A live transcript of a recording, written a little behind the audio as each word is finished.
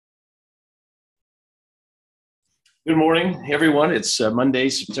Good morning, everyone. It's Monday,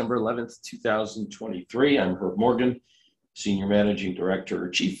 September 11th, 2023. I'm Herb Morgan, Senior Managing Director or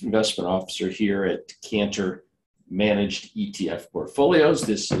Chief Investment Officer here at Cantor Managed ETF Portfolios.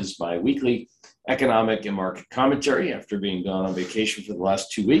 This is my weekly economic and market commentary after being gone on vacation for the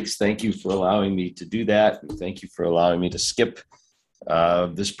last 2 weeks. Thank you for allowing me to do that. And thank you for allowing me to skip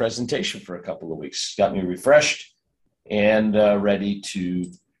this presentation for a couple of weeks. Got me refreshed and ready to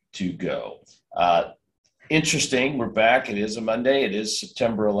go. Interesting. We're back. It is a Monday. It is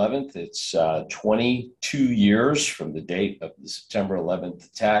September 11th. It's 22 years from the date of the September 11th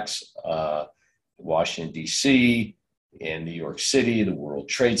attacks in Washington, D.C., in New York City, the World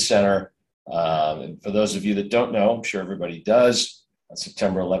Trade Center. And for those of you that don't know, I'm sure everybody does, on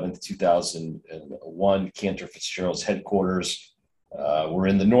September 11th, 2001, Cantor Fitzgerald's headquarters were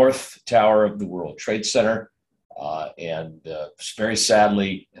in the North Tower of the World Trade Center. And very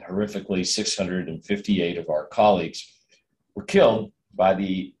sadly and horrifically, 658 of our colleagues were killed by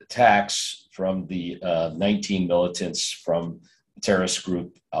the attacks from the 19 militants from the terrorist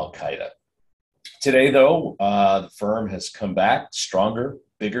group Al-Qaeda. Today, though, the firm has come back stronger,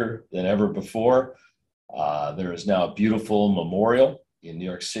 bigger than ever before. There is now a beautiful memorial in New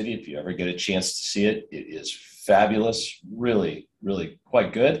York City. If you ever get a chance to see it, it is fabulous, really, really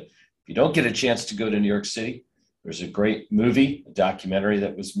quite good. If you don't get a chance to go to New York City, there's a great movie, a documentary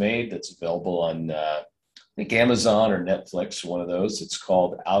that was made that's available on, I think, Amazon or Netflix, one of those. It's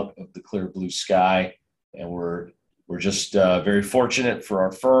called Out of the Clear Blue Sky. And we're just very fortunate for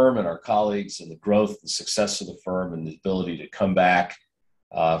our firm and our colleagues and the growth and success of the firm and the ability to come back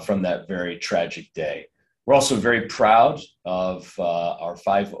from that very tragic day. We're also very proud of our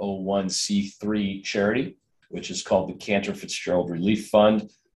 501c3 charity, which is called the Cantor Fitzgerald Relief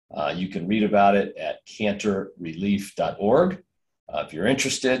Fund. You can read about it at cantorrelief.org. If you're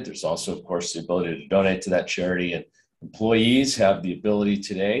interested, there's also, of course, the ability to donate to that charity. And employees have the ability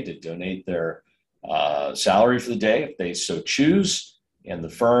today to donate their salary for the day if they so choose. And the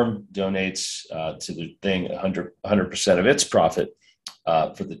firm donates to the thing 100% of its profit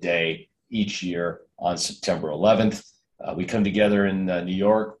for the day each year on September 11th. We come together in New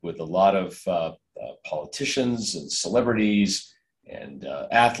York with a lot of politicians and celebrities and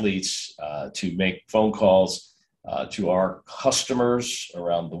athletes to make phone calls to our customers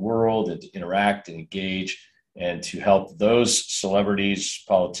around the world and to interact and engage and to help those celebrities,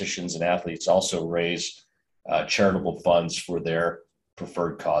 politicians, and athletes also raise charitable funds for their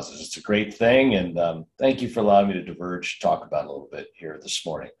preferred causes. It's a great thing, and thank you for allowing me to diverge, talk about it a little bit here this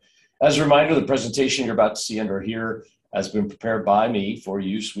morning. As a reminder, the presentation you're about to see and or hear has been prepared by me for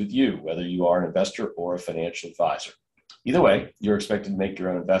use with you, whether you are an investor or a financial advisor. Either way, you're expected to make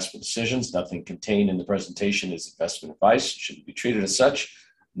your own investment decisions. Nothing contained in the presentation is investment advice. It shouldn't be treated as such.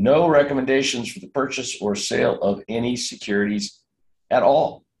 No recommendations for the purchase or sale of any securities at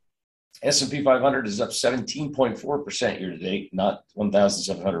all. S&P 500 is up 17.4% year to date, not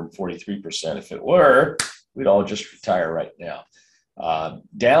 1,743%. If it were, we'd all just retire right now.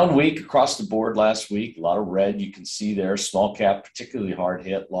 Down week across the board last week, a lot of red you can see there. Small cap, particularly hard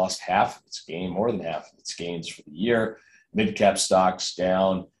hit, lost half of its gain, more than half of its gains for the year. Mid cap stocks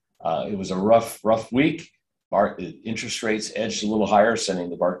down. It was a rough week. Interest rates edged a little higher, sending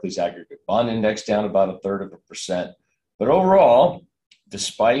the Barclays Aggregate Bond Index down about 1/3%. But overall,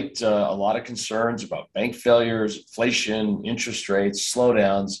 despite a lot of concerns about bank failures, inflation, interest rates,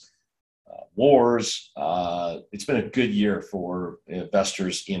 slowdowns, wars, it's been a good year for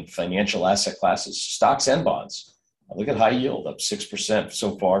investors in financial asset classes, stocks and bonds. Look at high yield, up 6%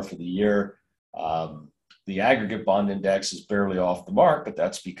 so far for the year. The aggregate bond index is barely off the mark, but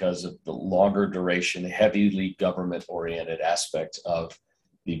that's because of the longer duration, heavily government-oriented aspect of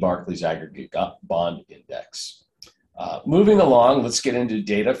the Barclays Aggregate Bond Index. Moving along, let's get into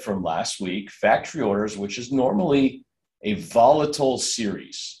data from last week. Factory orders, which is normally a volatile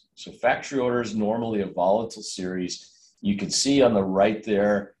series. So factory orders, normally a volatile series. You can see on the right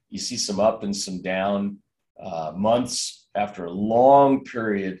there, you see some up and some down months after a long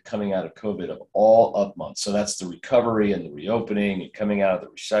period coming out of COVID of all up months. So that's the recovery and the reopening and coming out of the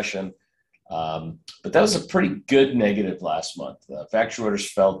recession. But that was a pretty good negative last month. Factory orders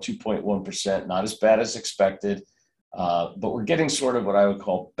fell 2.1%, not as bad as expected. But we're getting sort of what I would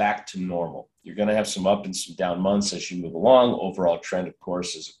call back to normal. You're going to have some up and some down months as you move along. Overall trend, of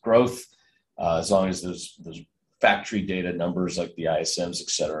course, is growth, as long as those factory data numbers like the ISMs, et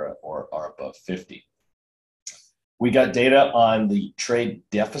cetera, are above 50. We got data on the trade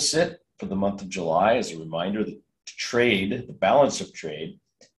deficit for the month of July. As a reminder, the balance of trade,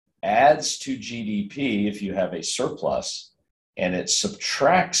 adds to GDP if you have a surplus, and it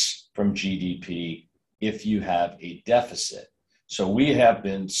subtracts from GDP if you have a deficit. So we have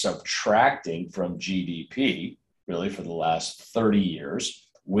been subtracting from GDP really for the last 30 years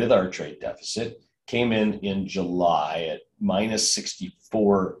with our trade deficit. Came in July at minus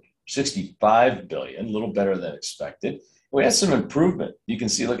 65 billion, a little better than expected. We had some improvement. You can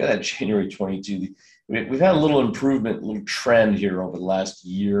see, look at that January 22. We've had a little improvement, a little trend here over the last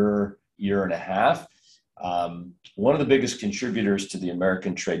year and a half. One of the biggest contributors to the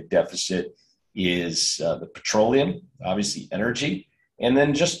American trade deficit is the petroleum, obviously energy, and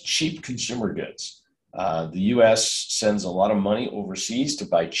then just cheap consumer goods. The U.S. sends a lot of money overseas to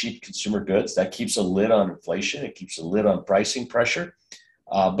buy cheap consumer goods. That keeps a lid on inflation. It keeps a lid on pricing pressure.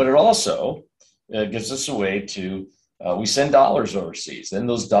 But it also gives us a way to, we send dollars overseas. Then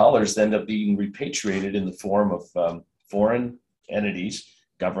those dollars end up being repatriated in the form of foreign entities,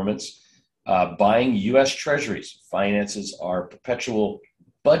 governments, buying U.S. treasuries. Finances our perpetual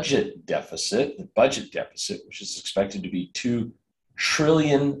budget deficit, which is expected to be $2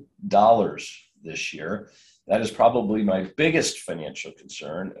 trillion this year. That is probably my biggest financial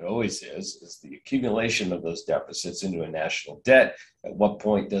concern. It always is the accumulation of those deficits into a national debt. At what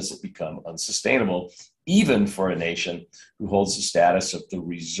point does it become unsustainable, even for a nation who holds the status of the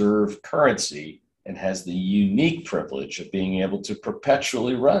reserve currency and has the unique privilege of being able to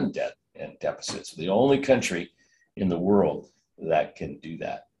perpetually run debt and deficits? The only country in the world that can do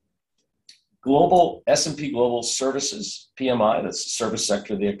that. Global S&P Global Services, PMI, that's the service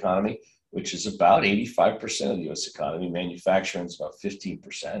sector of the economy, which is about 85% of the U.S. economy. Manufacturing is about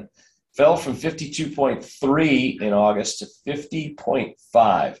 15%. Fell from 52.3 in August to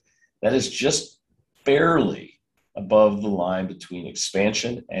 50.5. That is just barely above the line between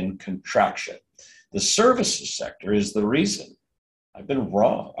expansion and contraction. The services sector is the reason. I've been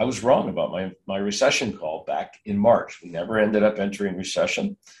wrong. I was wrong about my recession call back in March. We never ended up entering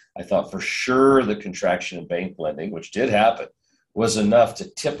recession. I thought for sure the contraction in bank lending, which did happen, was enough to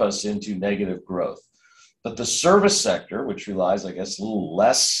tip us into negative growth. But the service sector, which relies, I guess, a little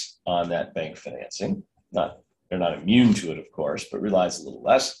less on that bank financing, they're not immune to it, of course, but relies a little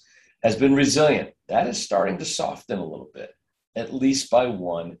less, has been resilient. That is starting to soften a little bit, at least by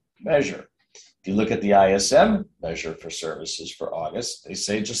one measure. If you look at the ISM measure for services for August, they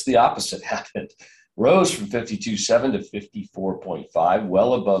say just the opposite happened. Rose from 52.7 to 54.5,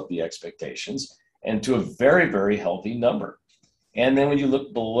 well above the expectations, and to a very, very healthy number. And then when you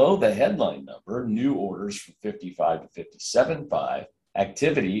look below the headline number, new orders from 55 to 57.5,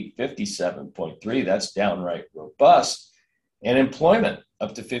 activity 57.3, that's downright robust, and employment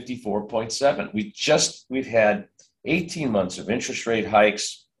up to 54.7. We've had 18 months of interest rate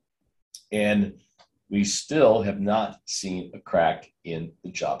hikes, and we still have not seen a crack in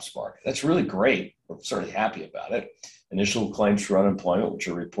the jobs market. That's really great. We're certainly happy about it. Initial claims for unemployment, which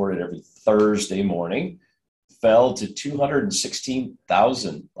are reported every Thursday morning, fell to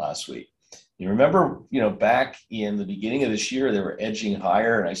 216,000 last week. You remember, back in the beginning of this year, they were edging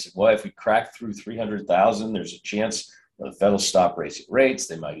higher. And I said, well, if we crack through 300,000, there's a chance the Fed will stop raising rates.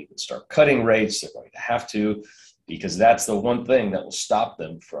 They might even start cutting rates. They're going to have to, because that's the one thing that will stop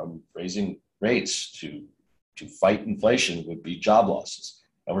them from raising rates to fight inflation would be job losses.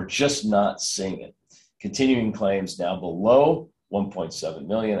 And we're just not seeing it. Continuing claims now below 1.7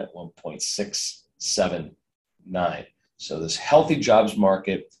 million at 1.679. So this healthy jobs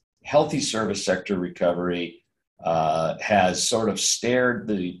market, healthy service sector recovery has sort of stared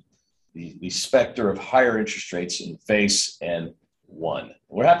the specter of higher interest rates in the face and won.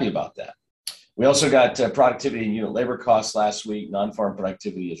 We're happy about that. We also got productivity and unit labor costs last week. Non-farm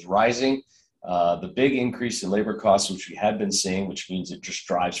productivity is rising. The big increase in labor costs, which we had been seeing, which means it just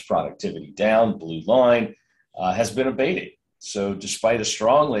drives productivity down, blue line, has been abated. So despite a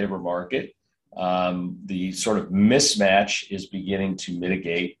strong labor market, the sort of mismatch is beginning to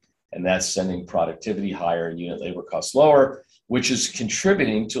mitigate, and that's sending productivity higher and unit labor costs lower, which is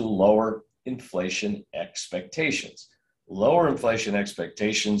contributing to lower inflation expectations. Lower inflation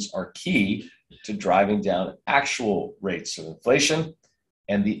expectations are key to driving down actual rates of inflation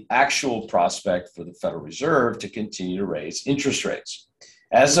and the actual prospect for the Federal Reserve to continue to raise interest rates.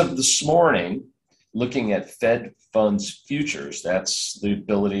 As of this morning, looking at Fed funds futures, that's the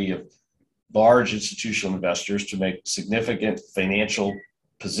ability of large institutional investors to make significant financial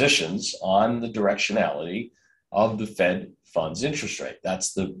positions on the directionality of the Fed funds interest rate.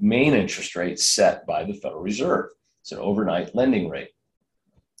 That's the main interest rate set by the Federal Reserve. It's an overnight lending rate.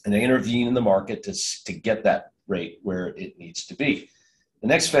 And they intervene in the market to get that rate where it needs to be. The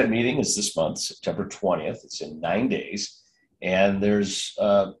next Fed meeting is this month, September 20th. It's in 9 days. And there's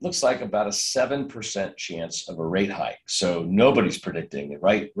looks like about a 7% chance of a rate hike. So nobody's predicting a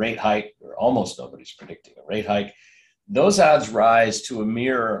rate hike, or almost nobody's predicting a rate hike. Those odds rise to a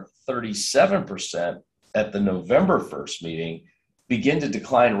mere 37% at the November 1st meeting, begin to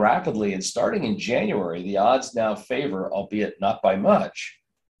decline rapidly. And starting in January, the odds now favor, albeit not by much,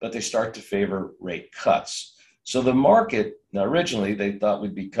 but they start to favor rate cuts. So the market, now originally they thought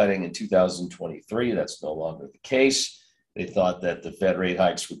we'd be cutting in 2023. That's no longer the case. They thought that the Fed rate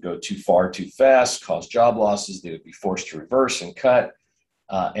hikes would go too far, too fast, cause job losses. They would be forced to reverse and cut.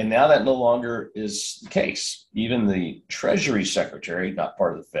 And now that no longer is the case. Even the Treasury Secretary, not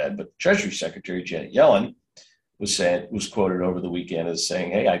part of the Fed, but Treasury Secretary Janet Yellen was quoted over the weekend as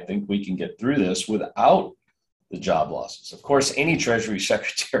saying, hey, I think we can get through this without the job losses. Of course, any Treasury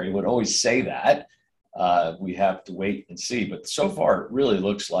Secretary would always say that. We have to wait and see. But so far, it really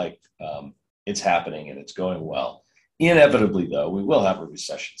looks like it's happening and it's going well. Inevitably, though, we will have a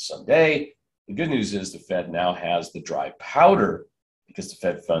recession someday. The good news is the Fed now has the dry powder, because the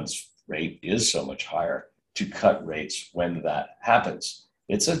Fed funds rate is so much higher, to cut rates when that happens.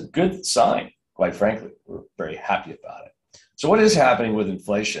 It's a good sign, quite frankly. We're very happy about it. So what is happening with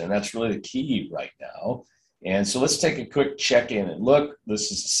inflation? And that's really the key right now. And so let's take a quick check-in and look. This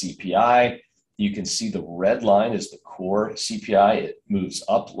is the CPI. You can see the red line is the core CPI. It moves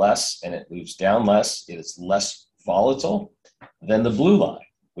up less and it moves down less. It is less volatile than the blue line,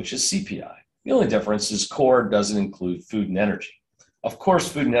 which is CPI. The only difference is core doesn't include food and energy. Of course,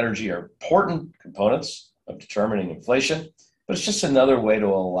 food and energy are important components of determining inflation, but it's just another way to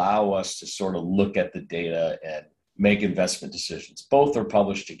allow us to sort of look at the data and make investment decisions. Both are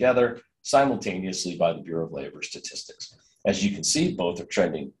published together simultaneously by the Bureau of Labor Statistics. As you can see, both are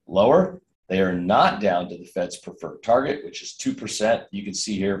trending lower. They are not down to the Fed's preferred target, which is 2%. You can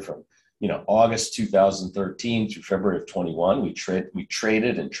see here from August 2013 through February of 21, we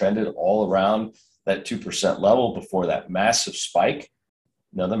traded and trended all around that 2% level before that massive spike.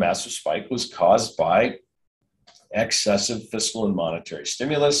 Now, the massive spike was caused by excessive fiscal and monetary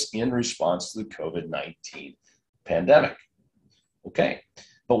stimulus in response to the COVID-19 pandemic. Okay,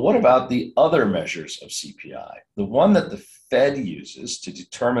 but what about the other measures of CPI? The one that the Fed uses to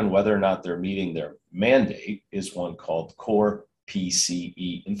determine whether or not they're meeting their mandate is one called core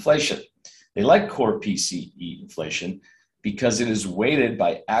PCE inflation. They like core PCE inflation because it is weighted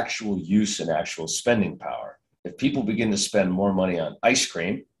by actual use and actual spending power. If people begin to spend more money on ice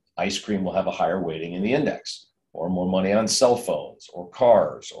cream will have a higher weighting in the index, or more money on cell phones or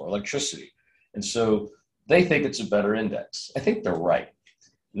cars or electricity. And so they think it's a better index. I think they're right.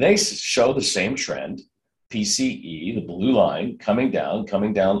 They show the same trend, PCE, the blue line, coming down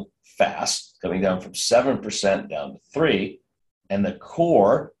fast, coming down from 7% down to 3%, and the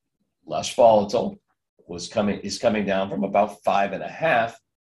core, less volatile, is coming down from about 5.5%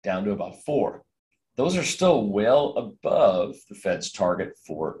 down to about 4%. Those are still well above the Fed's target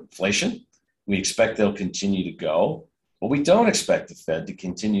for inflation. We expect they'll continue to go, but we don't expect the Fed to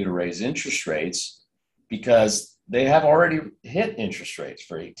continue to raise interest rates because they have already hit interest rates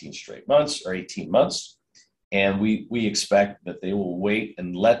for 18 months. And we expect that they will wait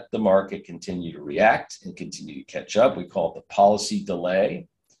and let the market continue to react and continue to catch up. We call it the policy delay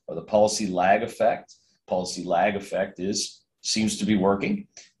or the policy lag effect. Policy lag effect seems to be working.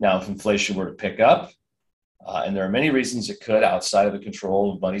 Now, if inflation were to pick up, and there are many reasons it could outside of the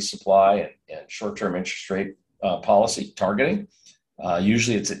control of money supply and short-term interest rate policy targeting.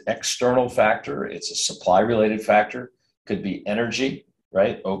 Usually it's an external factor. It's a supply-related factor. Could be energy,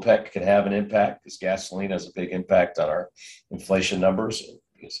 right? OPEC could have an impact because gasoline has a big impact on our inflation numbers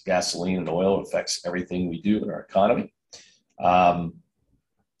because gasoline and oil affects everything we do in our economy.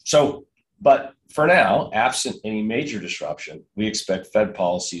 But for now, absent any major disruption, we expect Fed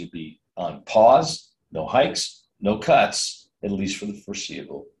policy to be on pause, no hikes, no cuts, at least for the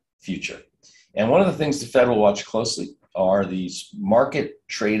foreseeable future. And one of the things the Fed will watch closely are these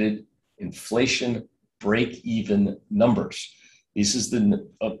market-traded inflation break-even numbers. This is I'm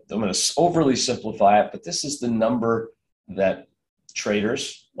going to overly simplify it, but this is the number that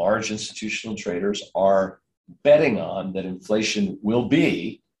traders, large institutional traders, are betting on that inflation will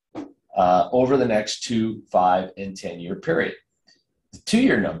be over the next 2, 5, and 10-year period. The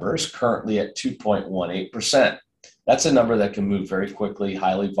 2-year number is currently at 2.18%. That's a number that can move very quickly,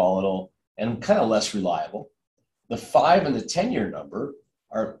 highly volatile, and kind of less reliable. The 5 and the 10-year number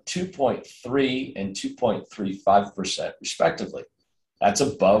are 2.3 and 2.35% respectively. That's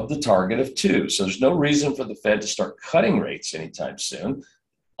above the target of 2. So there's no reason for the Fed to start cutting rates anytime soon,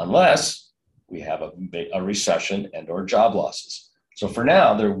 unless we have a recession and or job losses. So for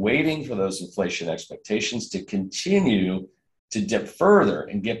now, they're waiting for those inflation expectations to continue to dip further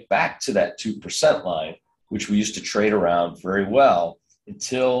and get back to that 2% line, which we used to trade around very well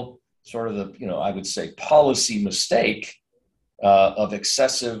until sort of the, I would say policy mistake of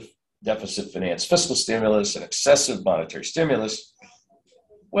excessive deficit finance fiscal stimulus and excessive monetary stimulus,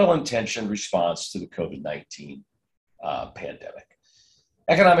 well-intentioned response to the COVID-19 pandemic.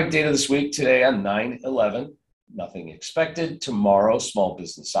 Economic data this week, today on 9/11, nothing expected. Tomorrow, small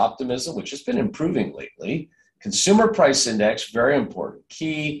business optimism, which has been improving lately. Consumer price index, very important,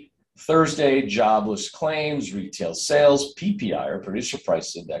 key. Thursday, jobless claims, retail sales, PPI, or producer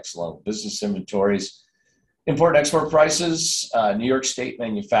price index, along with business inventories. Import and export prices, New York State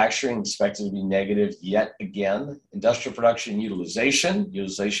manufacturing expected to be negative yet again. Industrial production utilization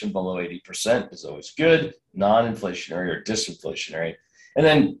below 80% is always good, non-inflationary or disinflationary. And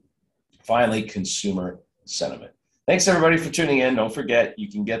then finally, consumer sentiment. Thanks everybody for tuning in. Don't forget,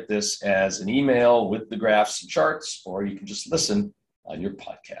 you can get this as an email with the graphs and charts, or you can just listen on your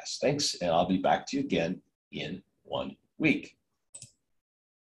podcast. Thanks, and I'll be back to you again in 1 week.